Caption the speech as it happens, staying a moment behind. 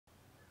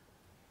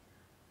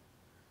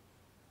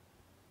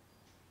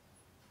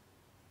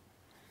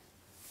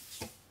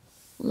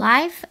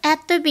Life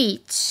at the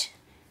Beach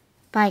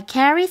by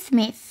Carrie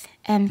Smith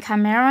and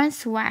Cameron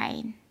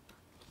Swain.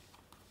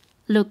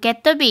 Look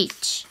at the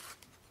beach.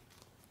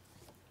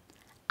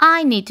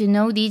 I need to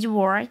know these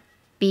words.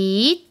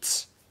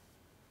 Beach,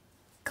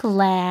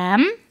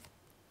 clam,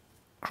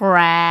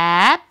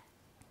 crab,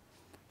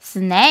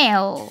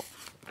 snail.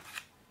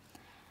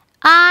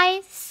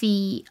 I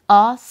see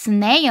a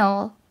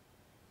snail.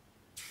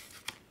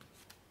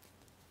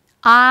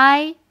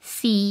 I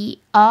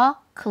see a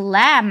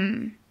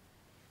clam.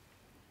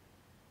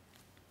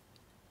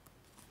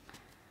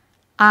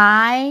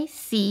 I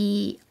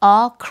see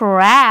a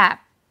crab.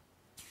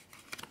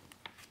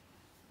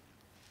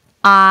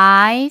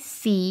 I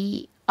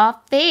see a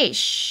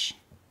fish.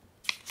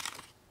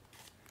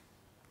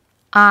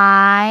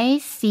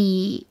 I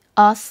see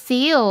a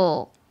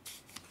seal.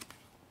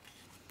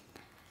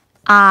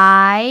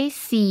 I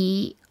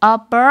see a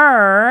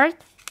bird.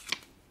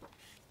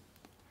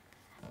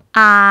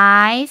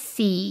 I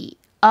see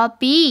a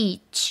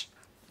beach.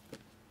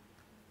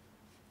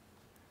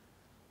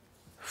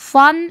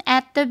 Fun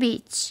at the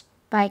Beach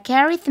by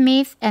Carrie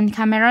Smith and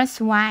Cameron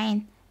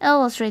Swain,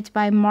 illustrated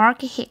by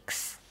Mark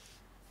Hicks.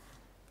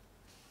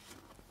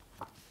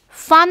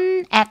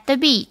 Fun at the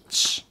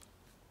beach.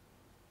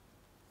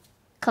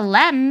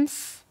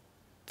 Clams,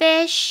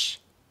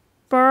 fish,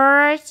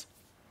 birds,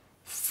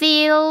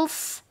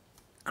 seals,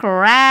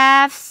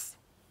 crabs,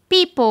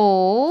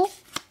 people.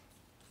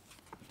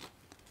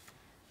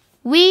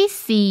 We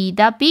see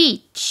the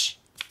beach.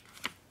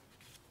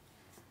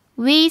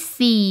 We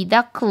see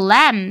the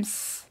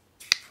clams.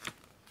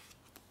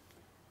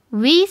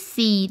 We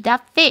see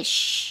the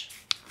fish.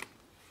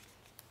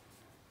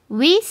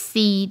 We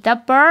see the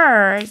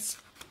birds.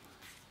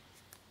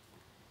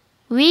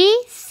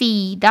 We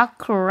see the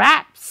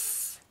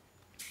crabs.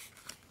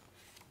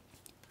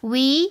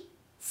 We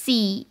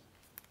see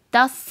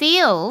the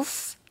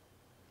seals.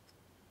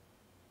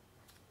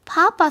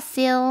 Papa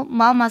seal,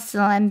 Mama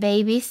seal, and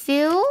baby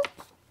seal.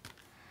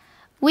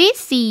 We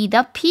see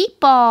the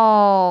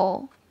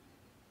people.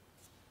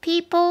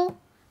 People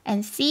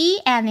and sea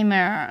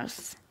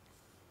animals.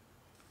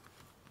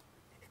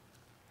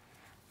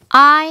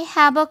 I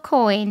Have a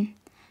Coin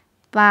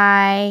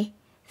by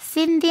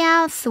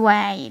Cynthia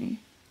Swain.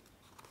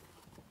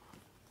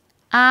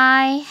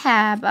 I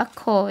have a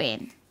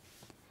coin.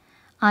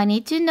 I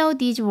need to know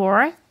these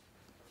words.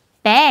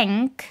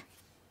 Bank,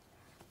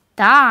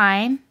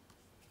 dime,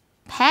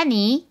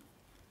 penny,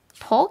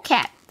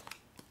 pocket.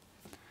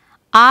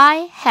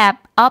 I have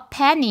a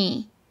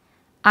penny.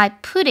 I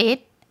put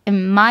it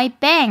in my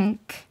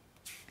bank.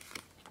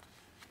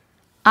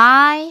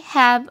 I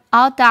have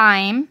a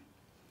dime.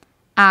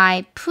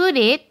 I put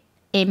it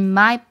in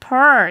my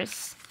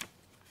purse.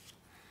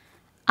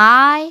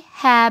 I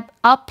have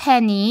a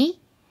penny.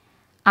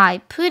 I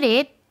put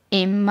it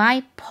in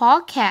my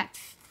pocket.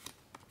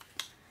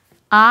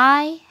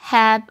 I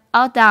have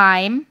a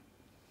dime.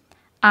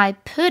 I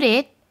put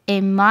it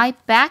in my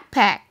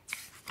backpack.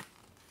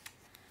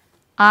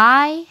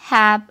 I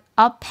have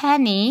a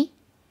penny.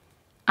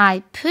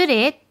 I put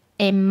it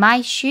in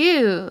my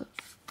shoe.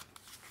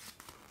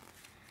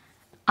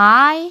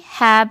 I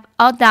have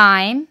a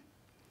dime.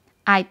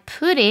 I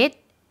put it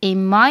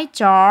in my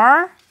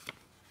jar.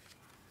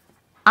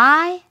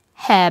 I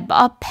have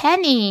a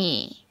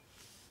penny.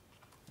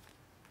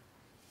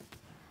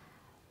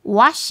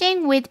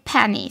 Washing with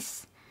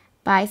Pennies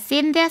by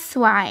Cynthia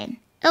Swain,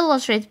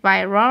 illustrated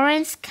by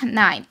Lawrence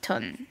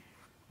Knighton.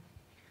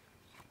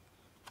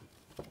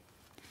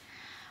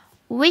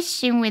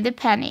 Wishing with a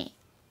penny.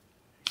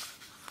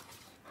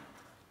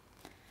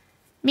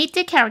 Meet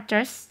the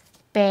characters: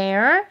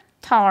 bear,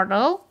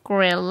 turtle,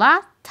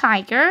 gorilla,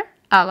 tiger,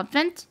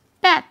 elephant,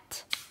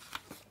 bat.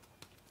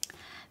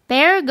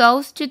 Bear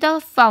goes to the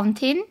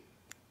fountain.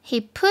 He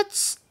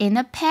puts in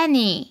a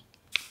penny.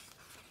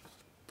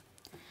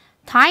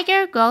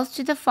 Tiger goes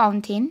to the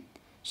fountain.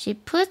 She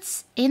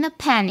puts in a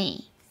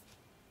penny.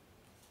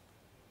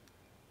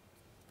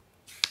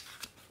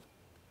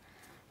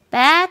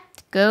 Bat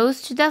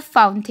goes to the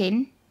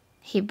fountain.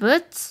 He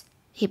puts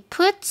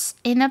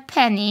in a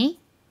penny.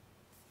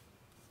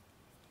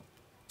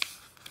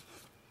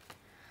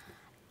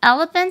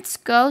 Elephant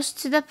goes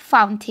to the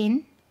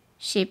fountain.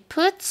 She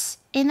puts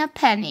in a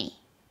penny.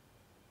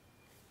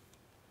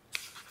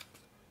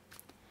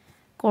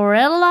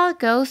 Gorilla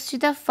goes to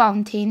the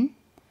fountain.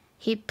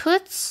 He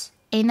puts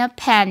in a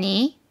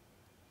penny.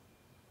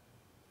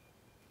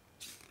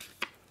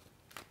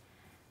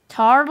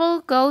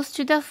 Turtle goes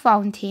to the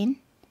fountain.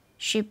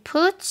 She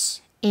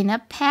puts in a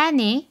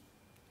penny.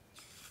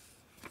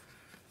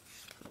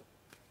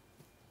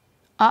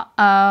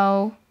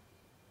 Uh-oh.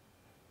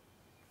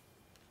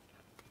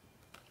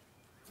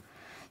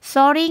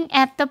 Sorting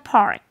at the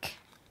Park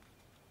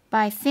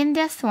by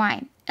Cynthia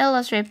Swain,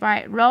 illustrated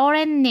by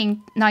Lawrence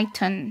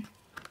Knighton.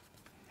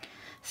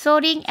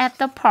 Sorting at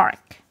the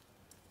Park.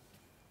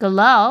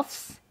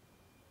 Gloves,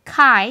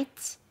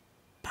 kites,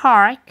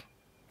 park,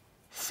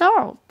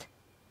 salt,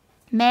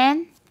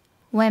 men,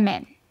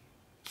 women.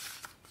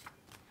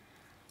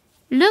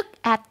 Look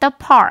at the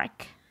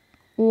park.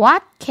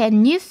 What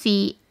can you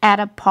see at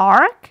a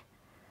park?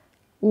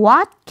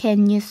 What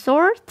can you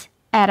sort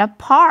at a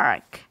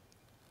park?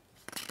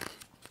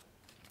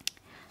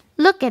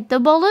 Look at the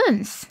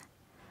balloons.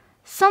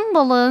 Some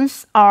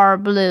balloons are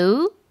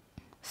blue.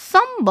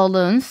 Some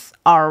balloons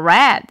are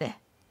red.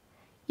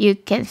 You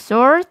can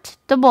sort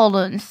the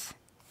balloons.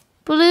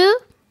 Blue,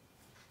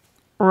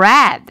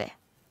 red.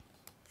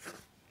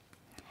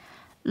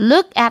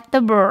 Look at the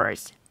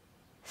birds.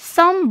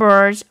 Some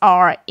birds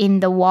are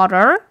in the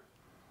water.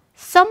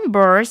 Some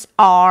birds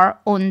are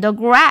on the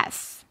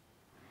grass.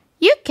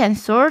 You can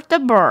sort the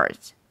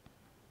birds.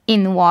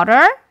 In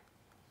water,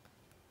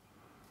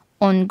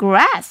 on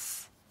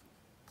grass.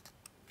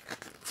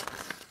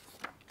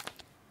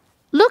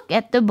 Look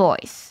at the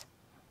boys.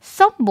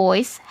 Some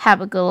boys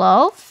have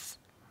gloves.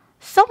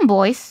 Some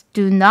boys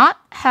do not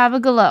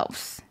have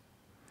gloves.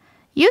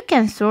 You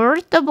can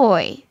sort the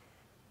boys.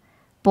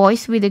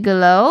 Boys with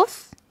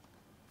gloves.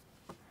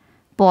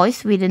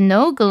 Boys with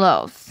no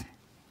gloves.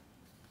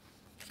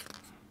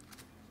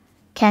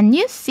 Can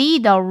you see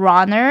the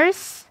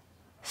runners?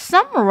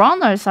 Some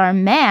runners are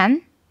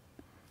men.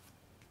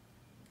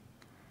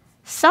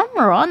 Some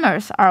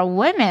runners are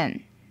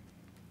women.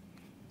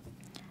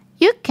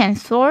 You can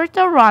sort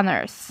the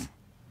runners.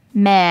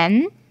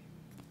 Men,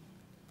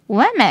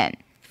 women.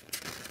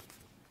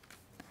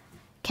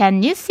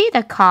 Can you see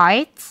the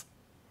kites?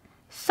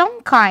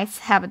 Some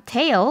kites have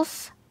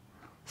tails.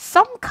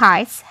 Some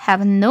kites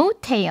have no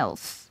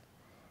tails.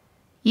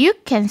 You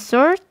can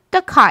sort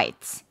the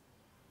kites.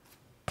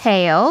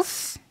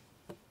 Tails,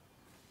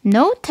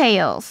 no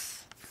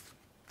tails.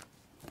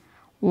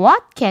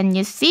 What can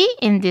you see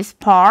in this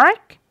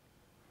park?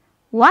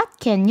 What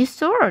can you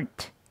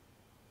sort?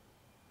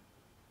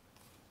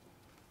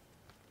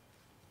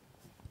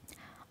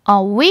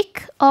 A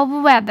week of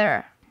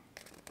weather.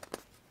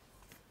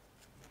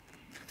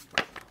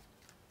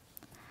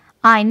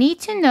 I need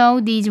to know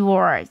these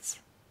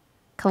words.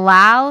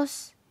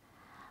 Clouds,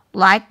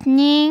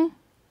 lightning,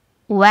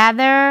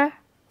 weather,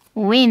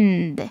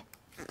 wind.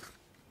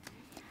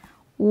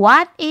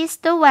 What is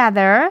the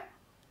weather?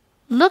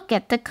 Look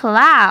at the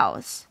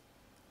clouds.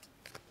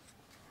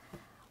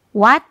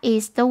 What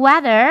is the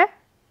weather?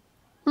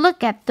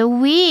 Look at the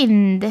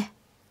wind.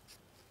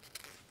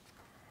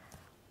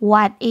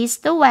 What is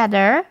the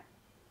weather?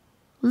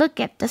 Look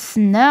at the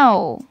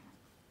snow.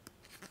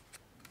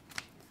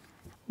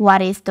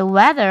 What is the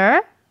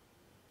weather?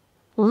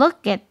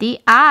 Look at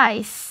the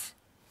ice.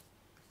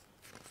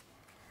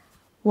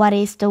 What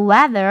is the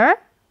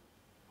weather?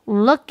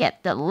 Look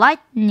at the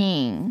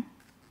lightning.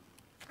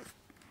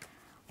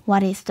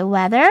 What is the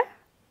weather?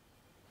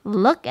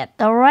 Look at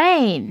the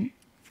rain.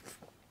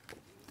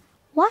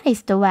 What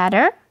is the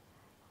weather?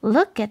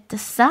 Look at the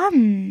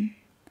sun.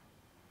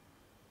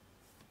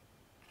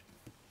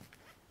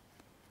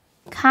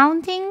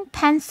 Counting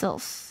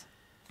pencils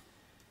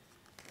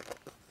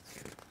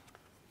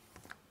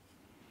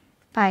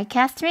by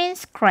Catherine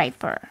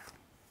Scraper.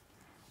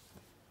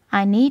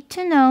 I need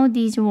to know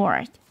these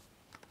words.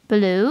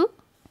 Blue,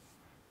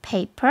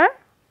 paper,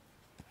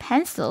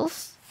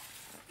 pencils,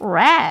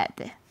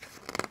 red.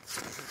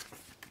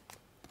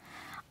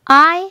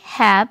 I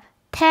have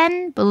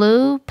 10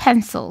 blue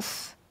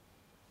pencils.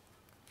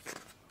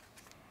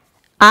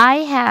 I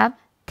have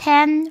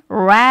 10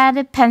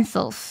 red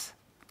pencils.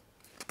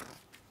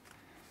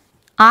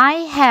 I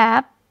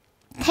have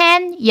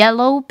 10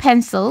 yellow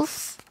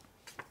pencils.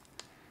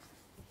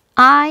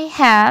 I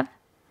have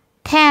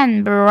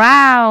 10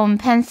 brown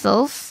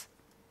pencils.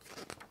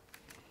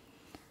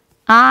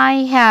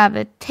 I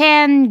have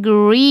 10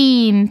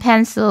 green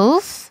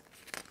pencils.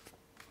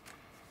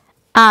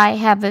 I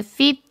have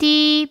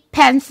 50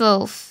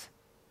 pencils.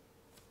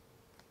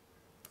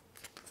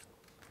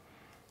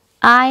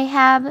 I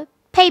have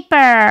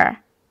paper.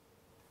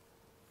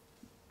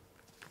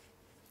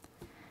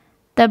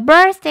 The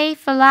Birthday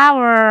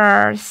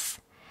Flowers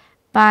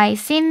by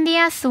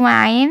Cynthia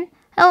Swain,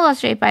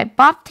 illustrated by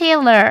Bob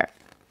Taylor.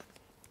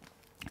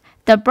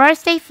 The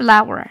Birthday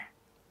Flower.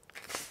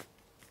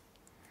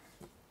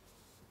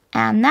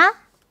 Anna,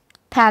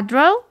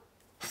 Pedro,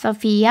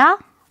 Sophia,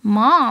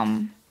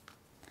 Mom.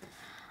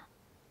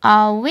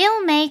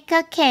 We'll make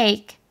a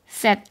cake,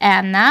 said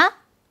Anna.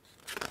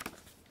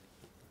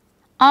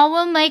 I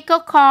will make a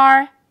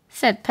car,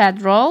 said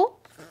Pedro.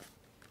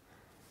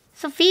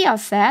 Sophia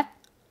said,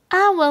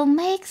 I will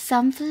make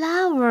some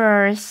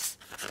flowers.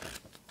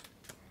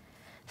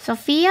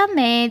 Sophia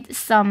made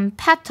some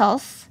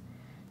petals.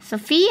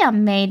 Sophia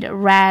made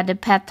red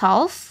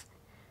petals.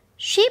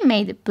 She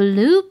made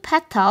blue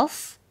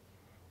petals.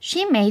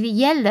 She made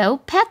yellow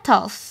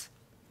petals.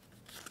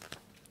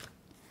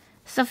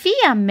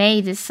 Sophia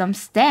made some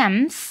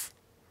stems.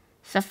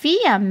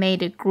 Sophia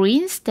made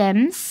green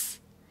stems.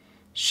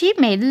 She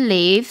made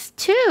leaves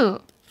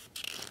too.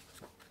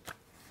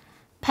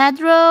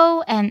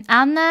 Pedro and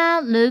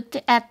Anna looked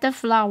at the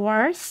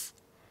flowers.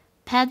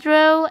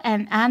 Pedro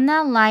and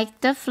Anna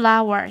liked the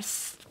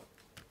flowers.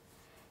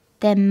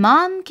 Then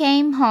Mom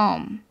came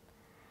home.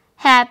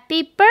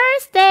 Happy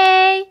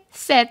birthday,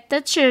 said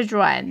the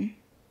children.